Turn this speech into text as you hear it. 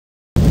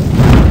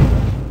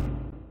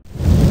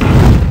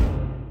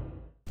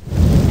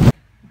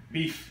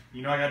Beef,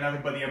 you know I got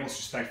nothing but the utmost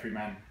respect for you,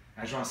 man.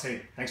 I just want to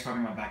say thanks for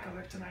having my back out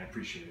there tonight. I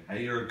appreciate it.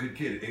 Hey, you're a good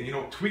kid. And you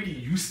know, Twiggy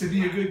used to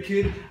be a good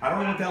kid. I don't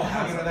know what the hell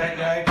happened to that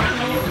guy.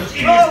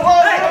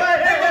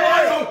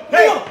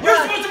 Hey, you're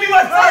supposed to be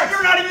my friend.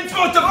 You're not even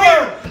supposed to be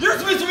here. You're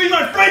supposed to be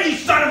my friend, you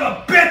son of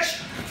a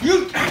bitch.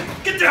 You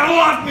get the hell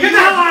off me. Get the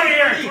hell out of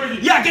here,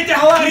 Twiggy. Yeah, get the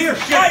hell out of here.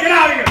 Get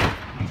out of here.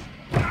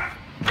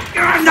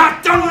 I'm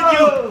not done with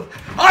you.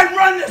 I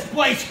run this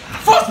place.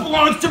 Fuss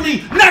belongs to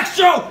me. Next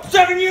show,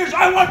 7 years.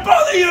 I want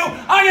both of you.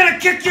 I'm gonna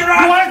kick your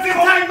ass. You want us in a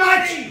tag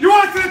match? You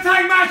want us in a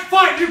tag match?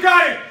 Fight. You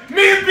got it.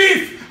 Me and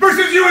Beef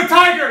versus you and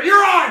Tiger.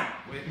 You're on.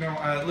 Wait,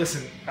 no,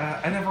 listen,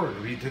 I never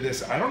agreed to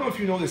this. I don't know if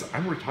you know this.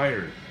 I'm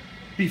retired.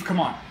 Beef, come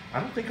on. I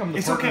don't think I'm the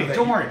It's partner okay. that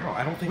Don't you, worry. No,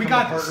 I don't think we I'm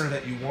got the partner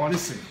this. that you want.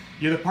 Listen,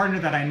 you're the partner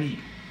that I need.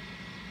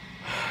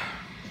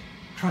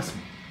 Trust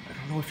me. I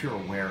don't know if you're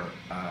aware.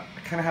 I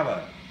kind of have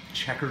a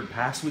checkered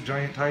past with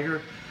Giant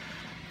Tiger.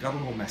 Got a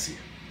little messy.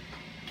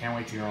 Can't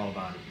wait to hear all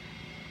about it.